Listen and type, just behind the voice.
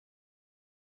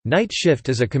Night Shift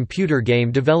is a computer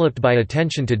game developed by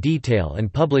Attention to Detail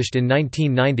and published in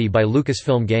 1990 by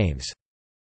Lucasfilm Games.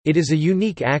 It is a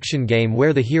unique action game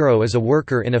where the hero is a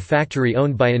worker in a factory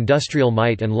owned by Industrial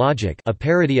Might and Logic, a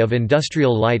parody of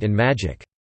Industrial Light and Magic.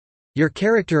 Your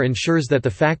character ensures that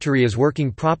the factory is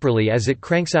working properly as it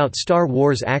cranks out Star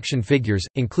Wars action figures,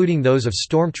 including those of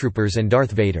Stormtroopers and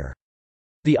Darth Vader.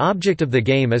 The object of the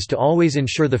game is to always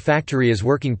ensure the factory is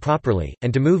working properly,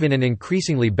 and to move in an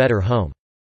increasingly better home.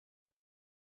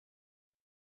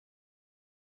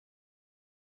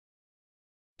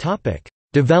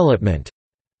 Development.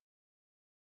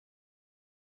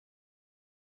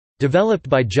 Developed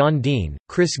by John Dean,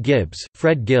 Chris Gibbs,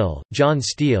 Fred Gill, John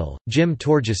Steele, Jim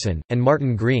Torgeson, and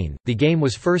Martin Green, the game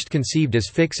was first conceived as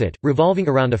Fix-It, revolving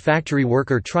around a factory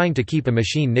worker trying to keep a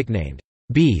machine nicknamed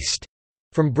Beast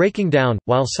from breaking down,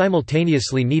 while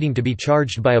simultaneously needing to be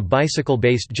charged by a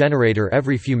bicycle-based generator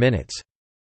every few minutes.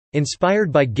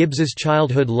 Inspired by Gibbs's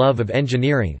childhood love of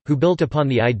engineering, who built upon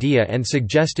the idea and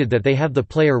suggested that they have the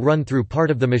player run through part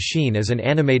of the machine as an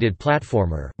animated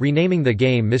platformer, renaming the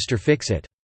game Mr. Fix-It.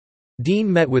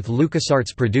 Dean met with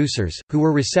LucasArts producers, who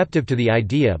were receptive to the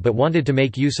idea but wanted to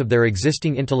make use of their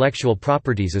existing intellectual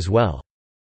properties as well.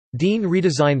 Dean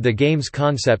redesigned the game's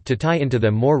concept to tie into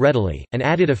them more readily, and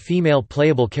added a female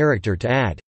playable character to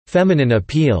add feminine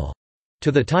appeal to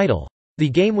the title. The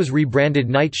game was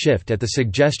rebranded Night Shift at the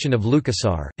suggestion of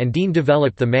LucasArts, and Dean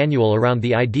developed the manual around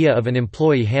the idea of an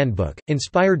employee handbook,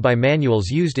 inspired by manuals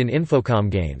used in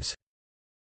Infocom games.